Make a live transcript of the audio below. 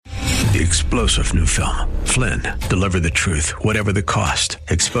The explosive new film, Flynn, deliver the truth, whatever the cost,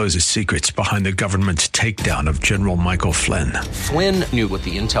 exposes secrets behind the government's takedown of General Michael Flynn. Flynn knew what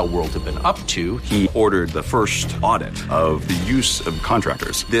the intel world had been up to. He ordered the first audit of the use of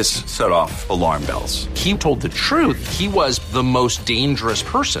contractors. This set off alarm bells. He told the truth. He was the most dangerous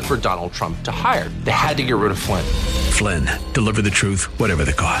person for Donald Trump to hire. They had to get rid of Flynn. Flynn, deliver the truth, whatever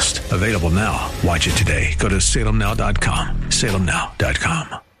the cost. Available now. Watch it today. Go to salemnow.com.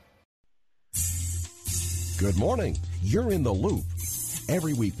 salemnow.com. Good morning. You're in the loop.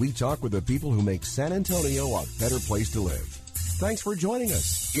 Every week we talk with the people who make San Antonio a better place to live. Thanks for joining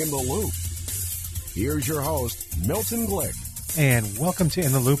us in the loop. Here's your host, Milton Glick. And welcome to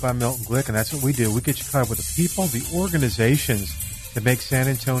In the Loop. I'm Milton Glick, and that's what we do. We get you caught up with the people, the organizations that make San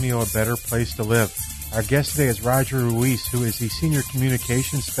Antonio a better place to live. Our guest today is Roger Ruiz, who is the Senior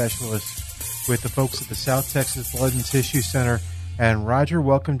Communications Specialist with the folks at the South Texas Blood and Tissue Center. And Roger,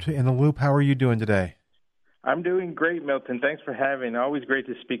 welcome to In the Loop. How are you doing today? I'm doing great, Milton. Thanks for having. Always great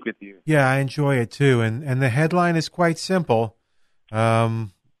to speak with you. Yeah, I enjoy it too. And the headline is quite simple.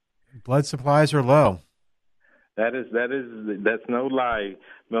 Blood supplies are low. That's no lie,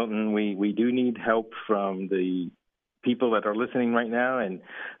 Milton. We do need help from the people that are listening right now and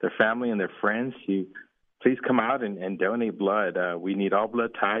their family and their friends to please come out and donate blood. We need all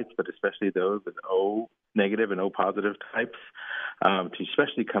blood types, but especially those with O negative and O positive types. To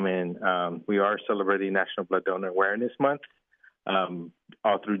especially come in. We are celebrating National Blood Donor Awareness Month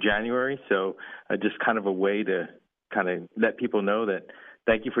all through January, so just kind of a way to kind of let people know that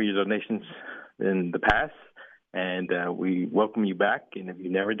thank you for your donations in the past, and we welcome you back. And if you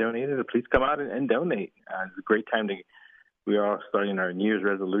never donated, please come out and donate. It's a great time we are starting our New Year's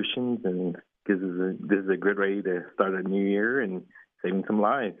resolutions, and this is a good way to start a new year and saving some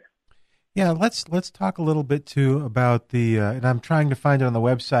lives. Yeah, let's talk a little bit too about the and I'm trying to find it on the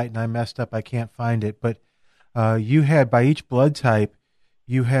website and I messed up. I can't find it, but you had by each blood type,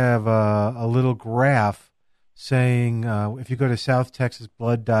 you have a little graph saying if you go to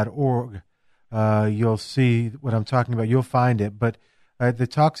southtexasblood.org, you'll see what I'm talking about. You'll find it, but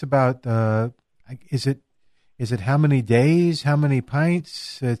it talks about is it how many days, how many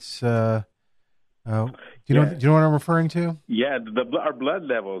pints? It's do you know what I'm referring to? Yeah, our blood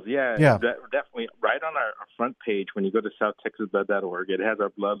levels. Yeah. Definitely. Right on our front page, when you go to southtexasblood.org, it has our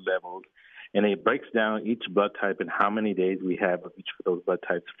blood levels, and it breaks down each blood type and how many days we have of each of those blood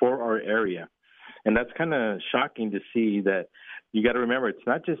types for our area. And that's kind of shocking to see that. You got to remember, it's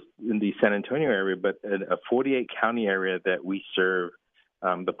not just in the San Antonio area, but a 48-county area that we serve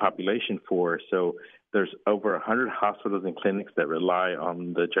the population for. So there's over 100 hospitals and clinics that rely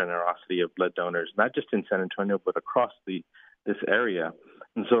on the generosity of blood donors, not just in San Antonio, but across this area.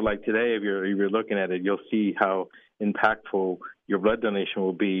 And so like today, if you're looking at it, you'll see how impactful your blood donation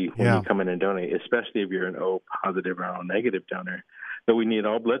will be when you come in and donate, especially if you're an O positive or O negative donor. But we need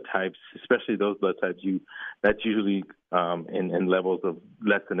all blood types, especially those blood types. That's usually in levels of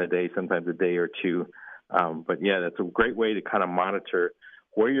less than a day, sometimes a day or two. But yeah, that's a great way to kind of monitor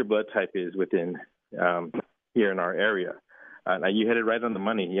where your blood type is within here in our area. Now you hit it right on the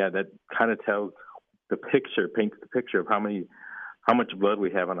money. Yeah, that kind of paints the picture of how much blood we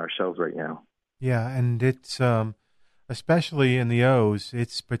have on our shelves right now. Yeah, and it's especially in the O's,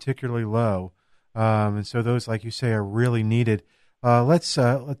 it's particularly low, and so those, like you say, are really needed. Let's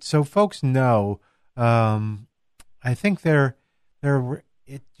so folks know. I think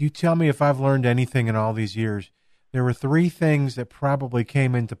you tell me if I've learned anything in all these years. There were three things that probably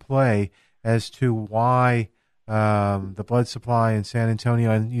came into play as to why the blood supply in San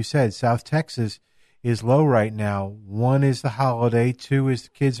Antonio, and you said South Texas, is low right now. One is the holiday, two is the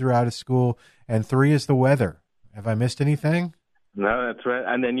kids are out of school, and three is the weather. Have I missed anything? No, that's right.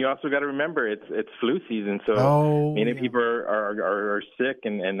 And then you also got to remember it's flu season, so many people are sick,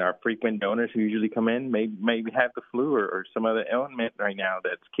 and our frequent donors who usually come in may have the flu or some other ailment right now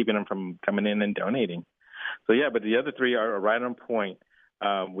that's keeping them from coming in and donating. So yeah, but the other three are right on point.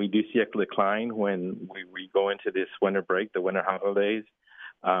 We do see a decline when we go into this winter break, the winter holidays,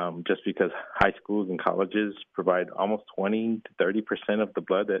 just because high schools and colleges provide almost 20 to 30% of the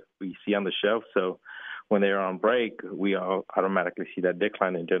blood that we see on the shelf. So when they're on break, we all automatically see that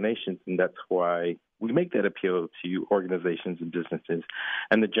decline in donations, and that's why we make that appeal to organizations and businesses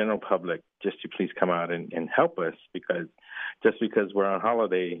and the general public just to please come out and help us, because just because we're on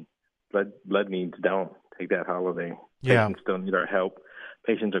holiday, blood needs don't take that holiday. Yeah. Patients still need our help.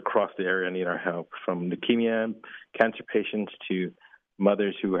 Patients across the area need our help, from leukemia, cancer patients to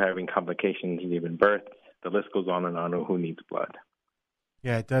mothers who are having complications and even birth. The list goes on and on of who needs blood.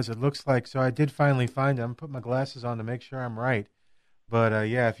 Yeah, it does. It looks like, so I did finally find it. I'm putting my glasses on to make sure I'm right. But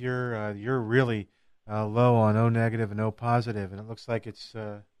yeah, if you're really low on O negative and O positive, and it looks like it's,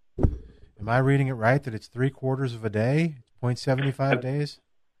 am I reading it right that it's 3/4 of a day, 0.75 days?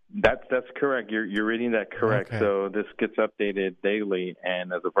 That's correct. You're reading that correct. Okay. So this gets updated daily,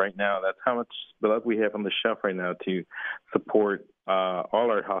 and as of right now, that's how much blood we have on the shelf right now to support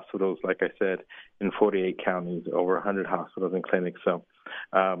all our hospitals. Like I said, in 48 counties, over 100 hospitals and clinics. So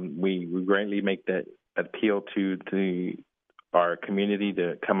we greatly make that appeal to our community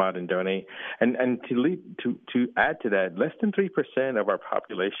to come out and donate, and to add to that, less than 3% of our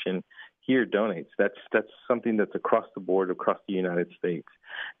population here donates. That's something that's across the board, across the United States.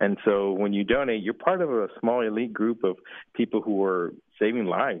 And so when you donate, you're part of a small elite group of people who are saving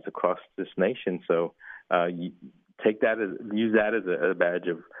lives across this nation. So you use that as a badge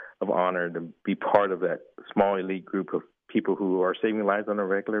of honor to be part of that small elite group of people who are saving lives on a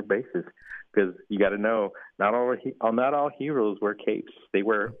regular basis. Because you got to know, not all heroes wear capes. They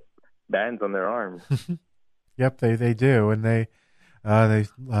wear bands on their arms. Yep, they do, and they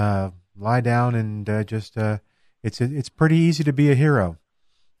lie down and it's pretty easy to be a hero,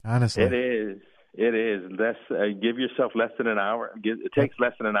 honestly. It is. Give yourself less than an hour. It takes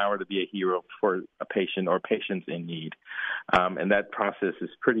less than an hour to be a hero for a patient or patients in need, and that process is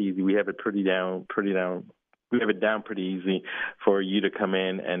pretty easy. We have it down pretty easy for you to come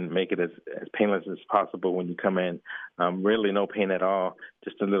in and make it as painless as possible when you come in. Really no pain at all,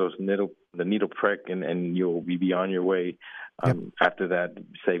 just a little needle prick, and you'll be on your way. After that,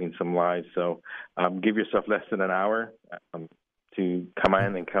 saving some lives. So give yourself less than an hour to come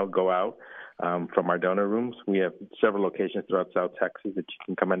in and go out from our donor rooms. We have several locations throughout South Texas that you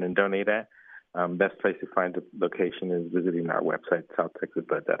can come in and donate at. Best place to find the location is visiting our website,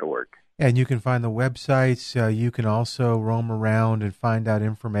 southtexasblood.org. And you can find the websites. You can also roam around and find out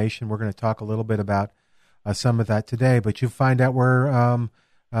information. We're going to talk a little bit about some of that today, but you find out where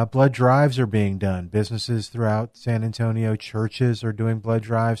blood drives are being done. Businesses throughout San Antonio, churches are doing blood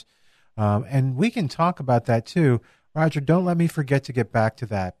drives. And we can talk about that too. Roger, don't let me forget to get back to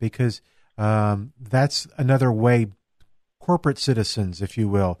that, because that's another way corporate citizens, if you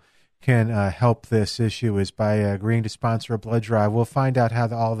will, can help this issue, is by agreeing to sponsor a blood drive. We'll find out how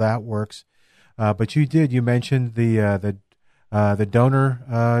all that works. But you mentioned the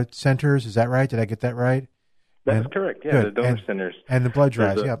donor centers. Is that right? Did I get that right? That's correct. Yeah, the donor centers. And the blood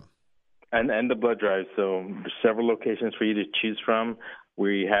drives, yep. And the blood drives. So there's several locations for you to choose from.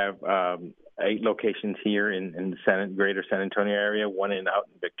 We have 8 locations here in the greater San Antonio area, one out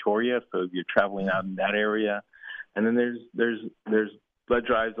in Victoria, so if you're traveling out in that area. And then there's blood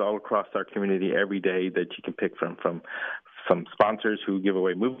drives all across our community every day that you can pick from some sponsors who give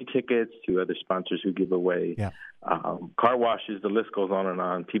away movie tickets to other sponsors who give away car washes. The list goes on and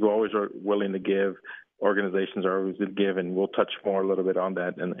on. People always are willing to give. Organizations are always going to give, and we'll touch more a little bit on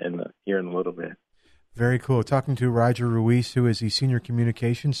that here in a little bit. Very cool. Talking to Roger Ruiz, who is the Senior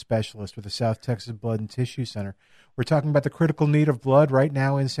Communications Specialist with the South Texas Blood and Tissue Center. We're talking about the critical need of blood right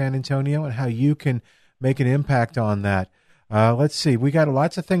now in San Antonio and how you can make an impact on that. Let's see. We got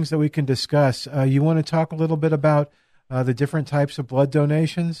lots of things that we can discuss. You want to talk a little bit about the different types of blood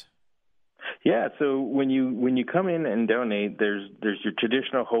donations? Yeah. So when you come in and donate, there's your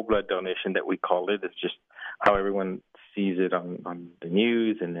traditional whole blood donation that we call it. It's just how everyone sees it on the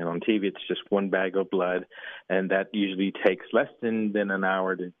news and then on TV. It's just one bag of blood, and that usually takes less than an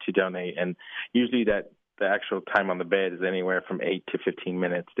hour to donate. And usually the actual time on the bed is anywhere from 8 to 15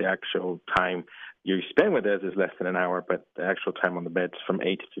 minutes. The actual time you spend with us is less than an hour, but the actual time on the bed is from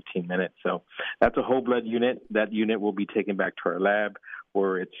 8 to 15 minutes. So that's a whole blood unit. That unit will be taken back to our lab,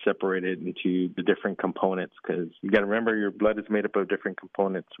 where it's separated into the different components, because you got to remember your blood is made up of different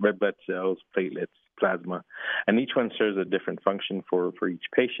components: red blood cells, platelets, plasma, and each one serves a different function for each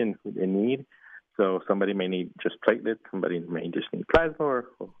patient in need. So somebody may need just platelets, somebody may just need plasma, or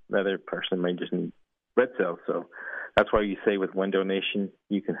another person may just need red cells. So that's why you say with one donation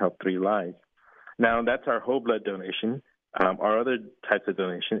you can help 3 lives. Now that's our whole blood donation. Our other types of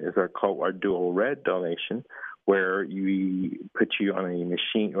donation is called our dual red donation, where you put you on a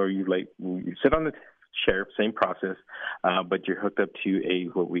machine, or you sit on the chair, same process, but you're hooked up to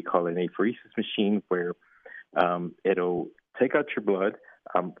what we call an apheresis machine, where it'll take out your blood,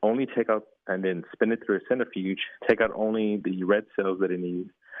 only take out, and then spin it through a centrifuge, take out only the red cells that it needs,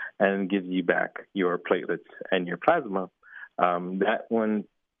 and gives you back your platelets and your plasma. That one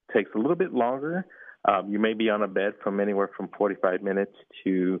takes a little bit longer. You may be on a bed from anywhere from 45 minutes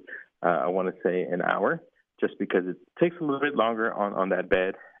to, I want to say, an hour, just because it takes a little bit longer on that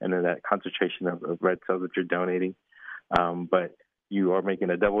bed and then that concentration of red cells that you're donating. But you are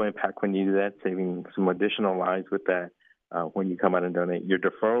making a double impact when you do that, saving some additional lives with that. when you come out and donate. Your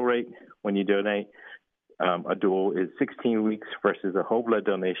deferral rate when you donate a dual is 16 weeks versus a whole blood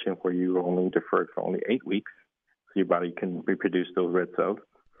donation where you are only deferred for only 8 weeks, so your body can reproduce those red cells.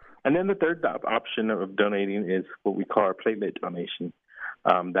 And then the third option of donating is what we call our platelet donation.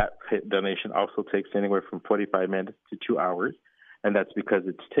 That donation also takes anywhere from 45 minutes to 2 hours, and that's because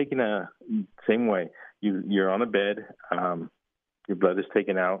it's taken same way. You're on a bed, your blood is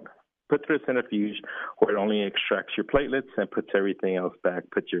taken out, put through a centrifuge where it only extracts your platelets and puts everything else back,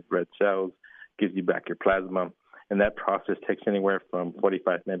 puts your red cells, gives you back your plasma. And that process takes anywhere from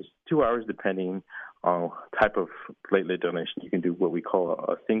 45 minutes to 2 hours, depending on type of platelet donation. You can do what we call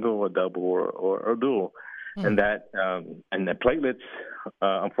a single, a double, or a dual. And that and the platelets,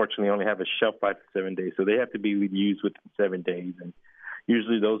 unfortunately, only have a shelf life of 7 days, so they have to be used within 7 days. And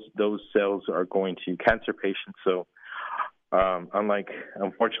usually those cells are going to cancer patients. So unlike,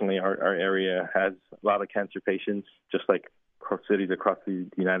 unfortunately, our area has a lot of cancer patients, just like cities across the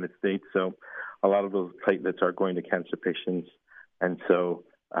United States. So a lot of those platelets are going to cancer patients. And so,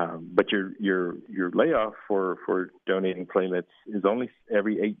 but your layoff for donating platelets is only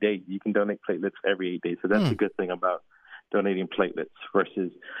every 8 days. You can donate platelets every 8 days. So that's the good thing about donating platelets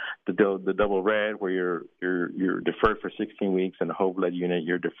versus the double red, where you're deferred for 16 weeks, and the whole blood unit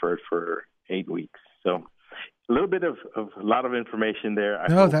you're deferred for 8 weeks. So a little bit of a lot of information there.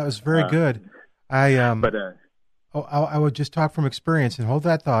 That was very good. I would just talk from experience and hold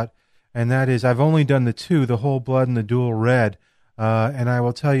that thought. And that is, I've only done the two, the whole blood and the dual red. And I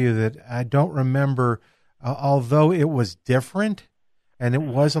will tell you that I don't remember, although it was different and it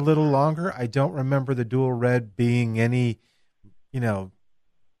was a little longer, I don't remember the dual red being any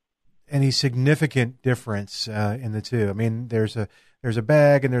significant difference in the two. I mean, there's a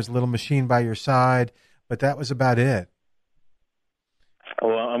bag and there's a little machine by your side, but that was about it.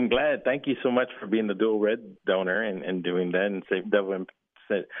 Well, I'm glad. Thank you so much for being the dual red donor and doing that and save double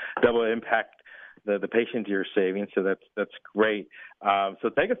impact the patients you're saving. So that's great. So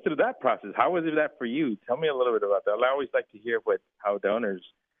take us through that process. How was that for you? Tell me a little bit about that. I always like to hear how donors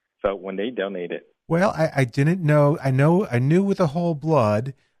felt when they donated. Well, I didn't know. I knew with the whole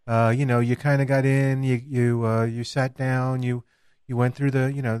blood. You kind of got in. You sat down. You went through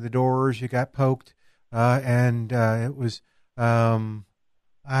the doors. You got poked, and it was.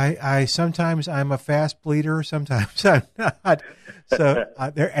 I sometimes I'm a fast bleeder, sometimes I'm not. So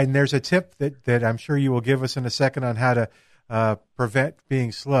there's a tip that I'm sure you will give us in a second on how to prevent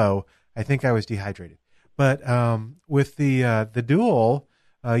being slow. I think I was dehydrated, but with the dual,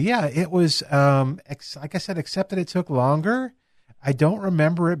 it was like I said, except that it took longer. I don't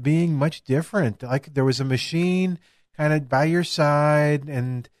remember it being much different. Like there was a machine kind of by your side,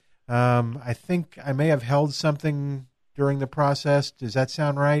 and I think I may have held something during the process. Does that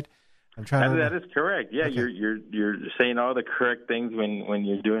sound right? I'm trying. That is correct. Yeah, okay. You're saying all the correct things when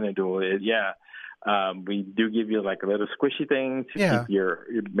you're doing a dual. We do give you like a little squishy thing to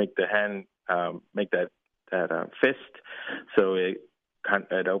keep make the hand make that fist, so it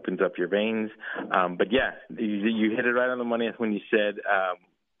opens up your veins. But yeah, you hit it right on the money when you said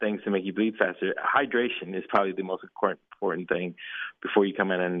things to make you bleed faster. Hydration is probably the most important thing before you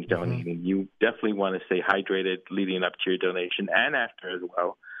come in and donating. Mm-hmm. You definitely want to stay hydrated leading up to your donation and after as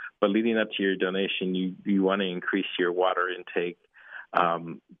well. But leading up to your donation, you want to increase your water intake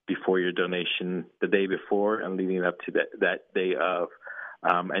before your donation, the day before and leading up to that day of,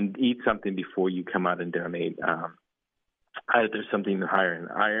 and eat something before you come out and donate. There's something higher in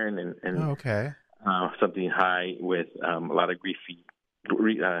iron and something high with a lot of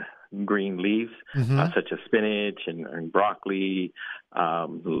green leaves, such as spinach and broccoli,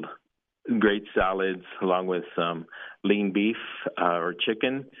 great salads, along with some lean beef or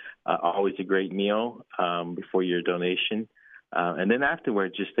chicken. Always a great meal before your donation. And then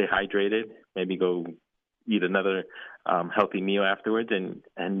afterwards, just stay hydrated. Maybe go eat another healthy meal afterwards,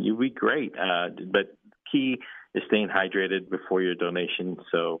 and you'll be great. But key is staying hydrated before your donation,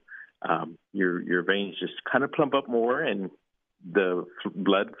 so your veins just kind of plump up more and the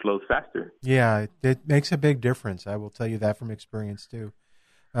blood flows faster. Yeah, it makes a big difference. I will tell you that from experience too.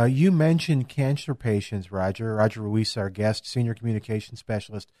 You mentioned cancer patients, Roger. Roger Ruiz, our guest, senior communications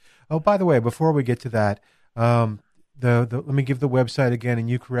specialist. Oh, by the way, before we get to that, let me give the website again, and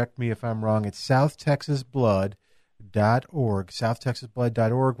you correct me if I'm wrong. It's southtexasblood.org,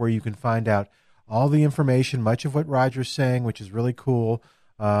 southtexasblood.org, where you can find out all the information, much of what Roger's saying, which is really cool,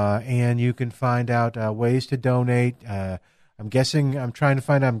 and you can find out ways to donate. I'm guessing I'm trying to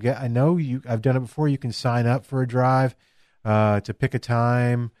find out. I know I've done it before. You can sign up for a drive to pick a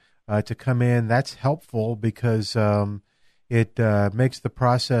time to come in. That's helpful because it makes the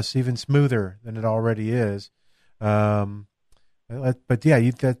process even smoother than it already is. But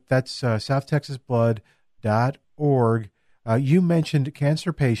yeah, that's southtexasblood.org. You mentioned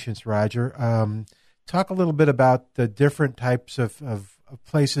cancer patients, Roger. Talk a little bit about the different types of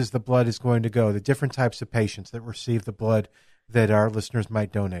places the blood is going to go, the different types of patients that receive the blood that our listeners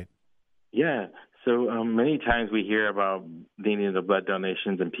might donate. Yeah. So many times we hear about needing the blood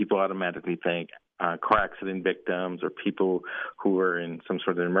donations, and people automatically think car accident victims or people who are in some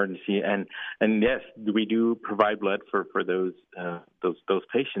sort of emergency. And yes, we do provide blood for those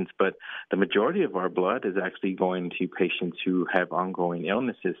patients, but the majority of our blood is actually going to patients who have ongoing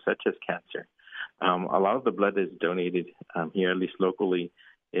illnesses such as cancer. A lot of the blood that's donated here, at least locally,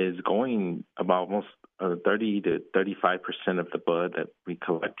 is going about almost 30 to 35% of the blood that we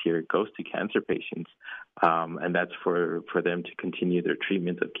collect here goes to cancer patients, and that's for them to continue their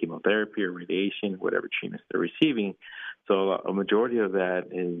treatment of chemotherapy or radiation, whatever treatments they're receiving. So a majority of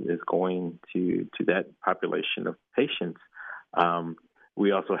that is going to that population of patients.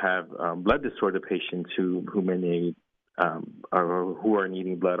 We also have blood disorder patients who may need or who are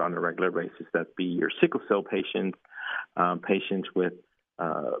needing blood on a regular basis. That'd be your sickle cell patients, patients with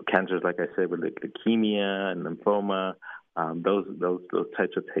cancers, like I said, with leukemia and lymphoma. Those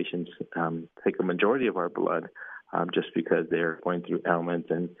types of patients take a majority of our blood just because they're going through ailments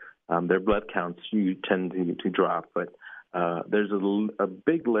and their blood counts tend to drop. But there's a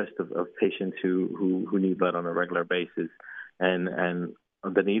big list of patients who need blood on a regular basis, and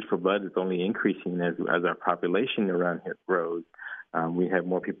the need for blood is only increasing as our population around here grows. We have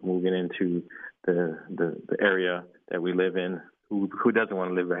more people moving into the area that we live in. Who doesn't want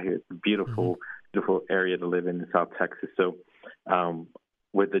to live right here? It's a beautiful area to live in South Texas. So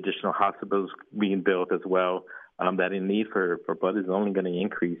with additional hospitals being built as well, that in need for blood is only going to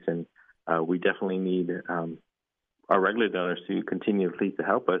increase. And we definitely need our regular donors to continue to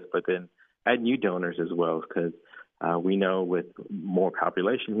help us, but then add new donors as well, because we know with more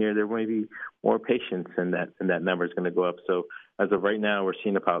population here, there may be more patients, and that number is going to go up. So as of right now, we're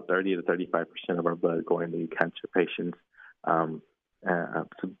seeing about 30 to 35% of our blood going to cancer patients. So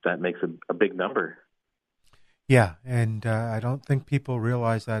that makes a big number. Yeah, and I don't think people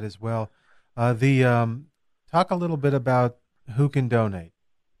realize that as well. Talk a little bit about who can donate.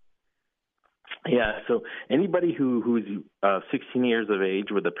 Yeah, so anybody who's 16 years of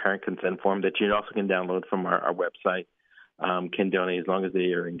age with a parent consent form that you also can download from our website can donate, as long as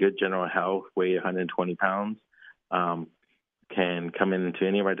they are in good general health, weigh 120 pounds, can come into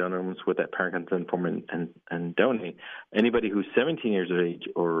any of our donor rooms with that parent consent form and donate. Anybody who's 17 years of age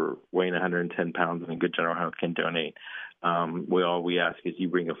or weighing 110 pounds and in good general health can donate. All we ask is you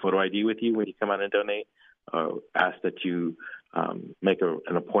bring a photo ID with you when you come out and donate. Ask that you make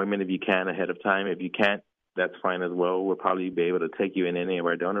an appointment if you can ahead of time. If you can't, that's fine as well. We'll probably be able to take you in any of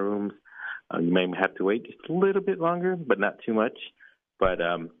our donor rooms. You may have to wait just a little bit longer, but not too much. But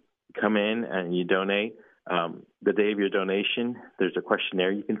come in and you donate. The day of your donation, there's a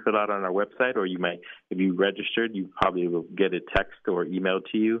questionnaire you can fill out on our website, or you might, if you registered, you probably will get a text or email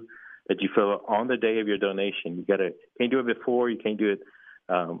to you that you fill out on the day of your donation. You can't do it before, you can't do it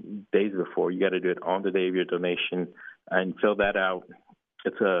days before. You got to do it on the day of your donation and fill that out.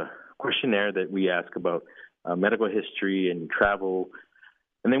 It's a questionnaire that we ask about medical history and travel.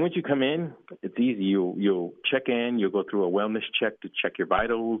 And then once you come in, it's easy. You'll check in. You'll go through a wellness check to check your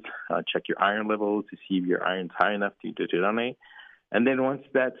vitals, check your iron levels to see if your iron's high enough to donate. And then once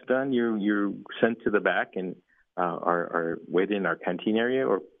that's done, you're sent to the back and are waiting in our canteen area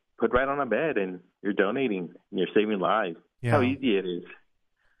or put right on a bed, and you're donating and you're saving lives. Yeah. How easy it is.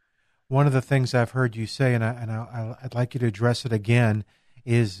 One of the things I've heard you say, and I'd like you to address it again,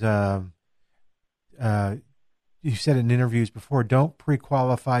 is you said in interviews before, don't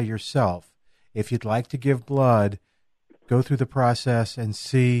pre-qualify yourself. If you'd like to give blood, go through the process and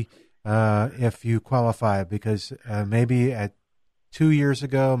see if you qualify, because maybe 2 years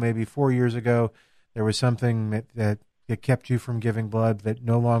ago, maybe 4 years ago, there was something that kept you from giving blood that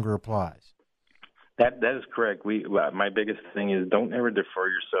no longer applies. That is correct. My biggest thing is don't ever defer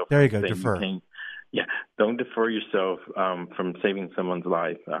yourself. There you go, defer. Don't defer yourself from saving someone's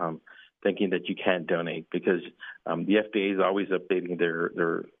life, thinking that you can't donate, because the FDA is always updating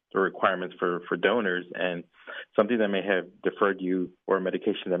their requirements for donors, and something that may have deferred you, or a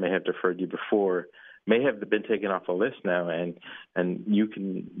medication that may have deferred you before, may have been taken off a list now, and you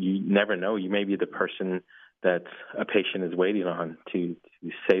never know. You may be the person that a patient is waiting on to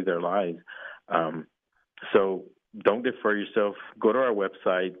save their lives. So don't defer yourself. Go to our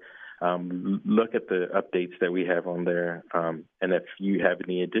website. Look at the updates that we have on there. And if you have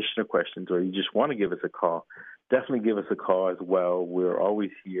any additional questions or you just want to give us a call, definitely give us a call as well. We're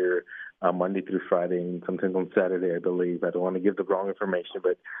always here Monday through Friday, and sometimes on Saturday, I believe. I don't want to give the wrong information,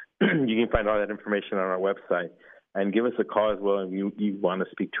 but you can find all that information on our website. And give us a call as well if you want to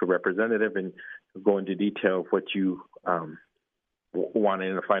speak to a representative and go into detail of what you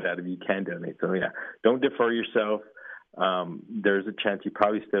wanted to find out if you can donate. So, yeah, don't defer yourself. There's a chance you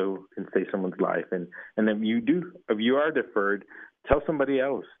probably still can save someone's life. And if you are deferred, tell somebody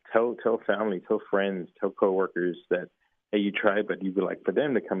else. Tell family, tell friends, tell coworkers that, hey, you tried, but you would like for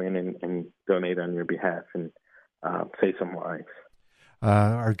them to come in and donate on your behalf and save some lives.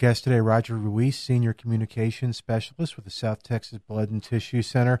 Our guest today, Roger Ruiz, Senior Communications Specialist with the South Texas Blood and Tissue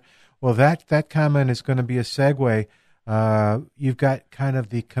Center. Well, that comment is going to be a segue. You've got kind of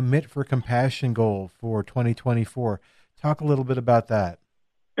the Commit for Compassion goal for 2024. Talk a little bit about that.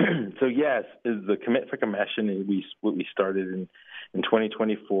 So, yes, is the Commit for Compassion, what we started in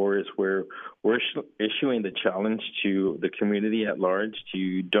 2024 is where we're issuing the challenge to the community at large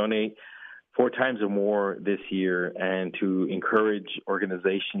to donate 4 times or more this year, and to encourage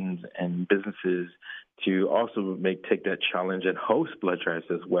organizations and businesses to also take that challenge and host blood drives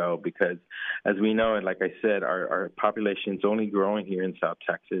as well, because as we know, and like I said, our population is only growing here in South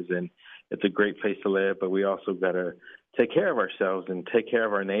Texas, and it's a great place to live, but we also got to take care of ourselves and take care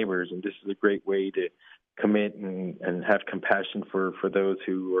of our neighbors, and this is a great way to commit and have compassion for those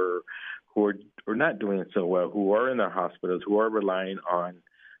who are not doing so well, who are in their hospitals, who are relying on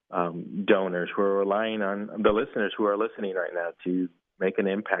donors, who are relying on the listeners who are listening right now to make an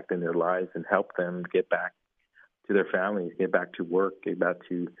impact in their lives and help them get back to their families, get back to work, get back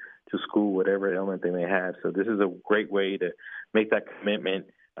to school, whatever ailment they may have. So this is a great way to make that commitment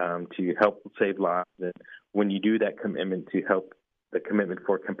to help save lives. And when you do that commitment to help, the commitment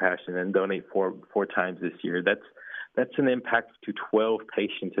for compassion, and donate four times this year, that's an impact to 12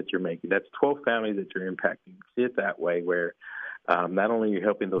 patients that you're making. That's 12 families that you're impacting. See it that way, where not only are you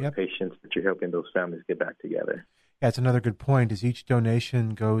helping those patients, but you're helping those families get back together. Yeah, that's another good point, is each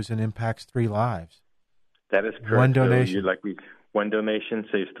donation goes and impacts 3 lives. That is correct. One donation. So one donation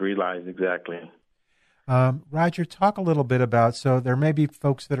saves 3 lives, exactly. Roger, talk a little bit about, so there may be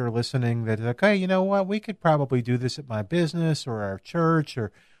folks that are listening that are like, hey, you know what, we could probably do this at my business or our church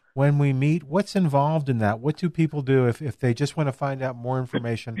or when we meet. What's involved in that? What do people do if they just want to find out more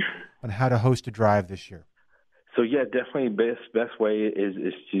information on how to host a drive this year? So, yeah, definitely best way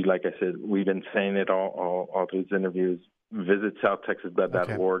is to, like I said, we've been saying it all through these interviews, visit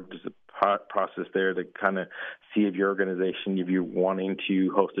southtexasblood.org. There's a process there to kind of see if your organization, if you're wanting to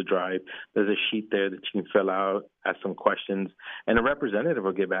host a drive. There's a sheet there that you can fill out, ask some questions, and a representative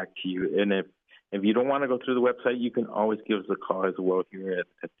will get back to you. And if you don't want to go through the website, you can always give us a call as well here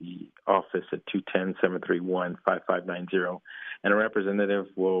at the office at 210-731-5590. And a representative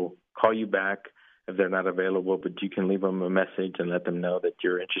will call you back if they're not available, but you can leave them a message and let them know that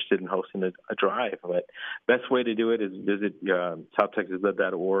you're interested in hosting a drive. But best way to do it is visit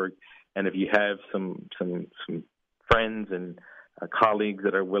southtexasblood.org. And if you have some friends and colleagues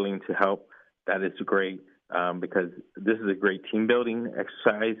that are willing to help, that is great, because this is a great team building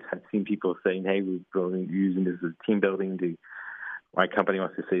exercise. I've seen people saying, hey, we're using this as team building my company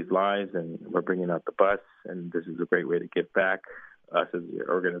wants to save lives, and we're bringing out the bus, and this is a great way to give back. Us as an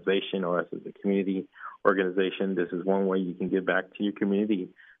organization, or us as a community organization, this is one way you can give back to your community. It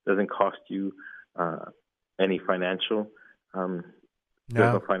doesn't cost you any financial. There's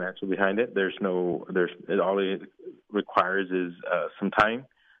no financial behind it. All it requires is some time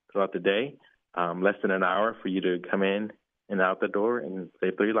throughout the day, less than an hour for you to come in and out the door and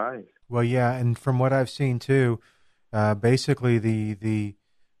save 3 lives. Well, yeah, and from what I've seen too, basically the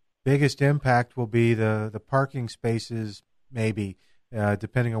biggest impact will be the parking spaces. Maybe,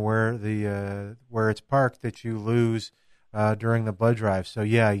 depending on where it's parked, that you lose during the blood drive. So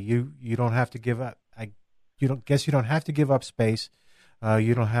yeah, you don't have to give up. You don't have to give up space.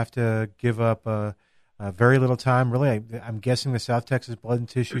 You don't have to give up very little time. Really, I'm guessing the South Texas Blood and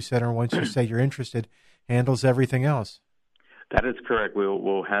Tissue Center, once you say you're interested, handles everything else. That is correct.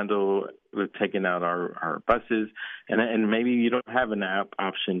 We'll handle with taking out our buses, and maybe you don't have an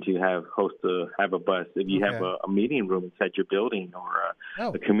option to have a bus. If you have a meeting room inside your building or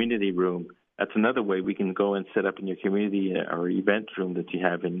a community room, that's another way we can go and set up in your community or event room that you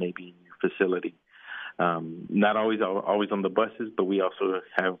have in maybe your facility. Not always on the buses, but we also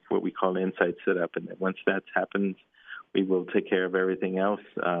have what we call an inside setup, and once that happens, we will take care of everything else.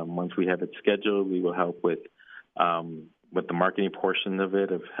 Once we have it scheduled, we will help with the marketing portion of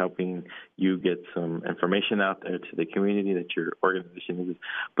it, of helping you get some information out there to the community that your organization is.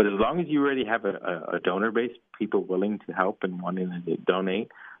 But as long as you already have a donor base, people willing to help and wanting to donate,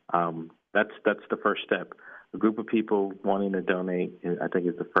 that's the first step. a group of people wanting to donate, I think,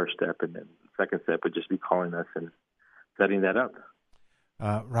 is the first step. And then the second step would just be calling us and setting that up.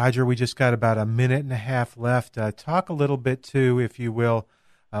 Roger, we just got about a minute and a half left. Talk a little bit, too, if you will.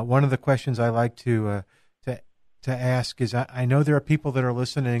 One of the questions I like to ask is, I know there are people that are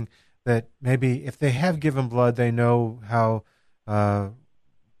listening that maybe if they have given blood, they know how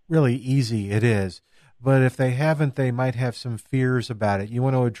really easy it is. But if they haven't, they might have some fears about it. You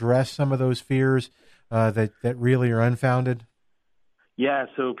want to address some of those fears that really are unfounded? Yeah,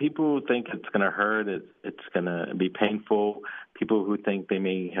 so people think it's going to hurt, it's going to be painful. People who think they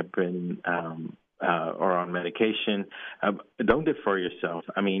may have been or on medication, don't defer yourself.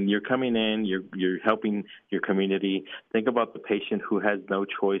 I mean, you're coming in, you're helping your community. Think about the patient who has no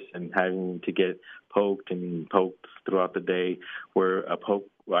choice in having to get poked throughout the day, where a poke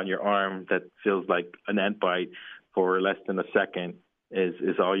on your arm that feels like an ant bite for less than a second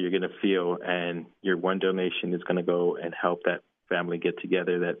is all you're going to feel, and your one donation is going to go and help that family get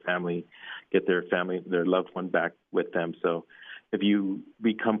together, that family get their their loved one back with them. So if you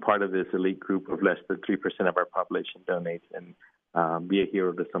become part of this elite group of less than 3% of our population donates, and be a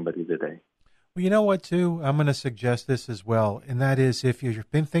hero to somebody today. Well, you know what, too? I'm going to suggest this as well, and that is if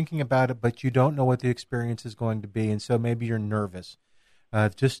you've been thinking about it, but you don't know what the experience is going to be, and so maybe you're nervous,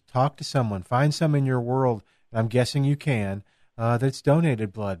 just talk to someone. Find some in your world, and I'm guessing you can, that's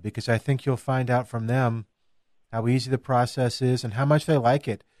donated blood, because I think you'll find out from them how easy the process is and how much they like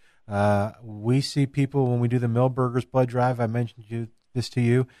it. We see people when we do the Millburgers blood drive, I mentioned this to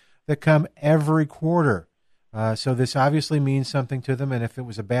you, that come every quarter. So this obviously means something to them, and if it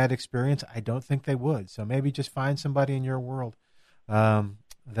was a bad experience, I don't think they would. So maybe just find somebody in your world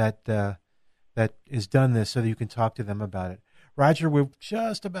that has done this so that you can talk to them about it. Roger, we've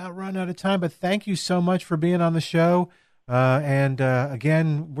just about run out of time, but thank you so much for being on the show. And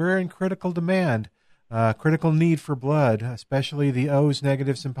again, we're in critical demand. Critical need for blood, especially the O's,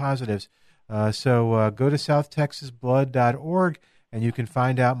 negatives, and positives. So go to southtexasblood.org, and you can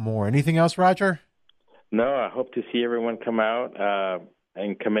find out more. Anything else, Roger? No, I hope to see everyone come out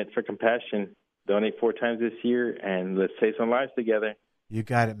and commit for compassion. Donate 4 times this year, and let's save some lives together. You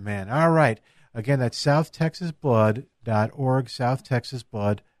got it, man. All right. Again, that's southtexasblood.org,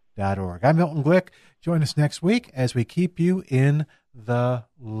 southtexasblood.org. I'm Milton Glick. Join us next week as we keep you in the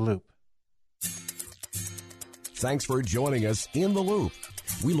loop. Thanks for joining us in the Loop.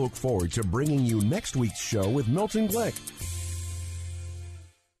 We look forward to bringing you next week's show with Milton Glick.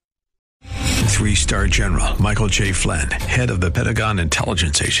 3-star General Michael J. Flynn, head of the Pentagon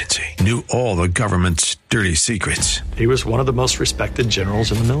Intelligence Agency, knew all the government's dirty secrets. He was one of the most respected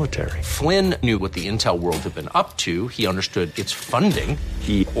generals in the military. Flynn knew what the intel world had been up to. He understood its funding.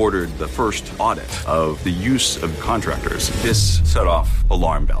 He ordered the first audit of the use of contractors. This set off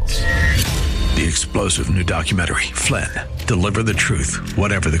alarm bells. The explosive new documentary, Flynn, Deliver the Truth,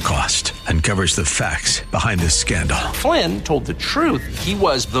 Whatever the Cost, uncovers the facts behind this scandal. Flynn told the truth. He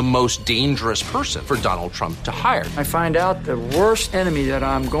was the most dangerous person for Donald Trump to hire. I find out the worst enemy that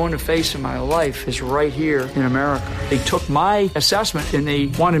I'm going to face in my life is right here in America. They took my assessment and they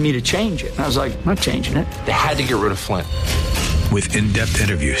wanted me to change it. And I was like, I'm not changing it. They had to get rid of Flynn. With in-depth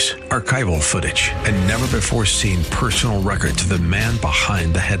interviews, archival footage, and never-before-seen personal records of the man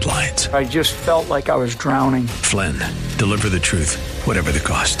behind the headlines. I just felt like I was drowning. Flynn, Deliver the Truth, Whatever the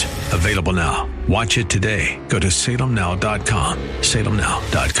Cost. Available now. Watch it today. Go to salemnow.com.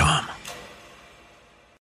 salemnow.com.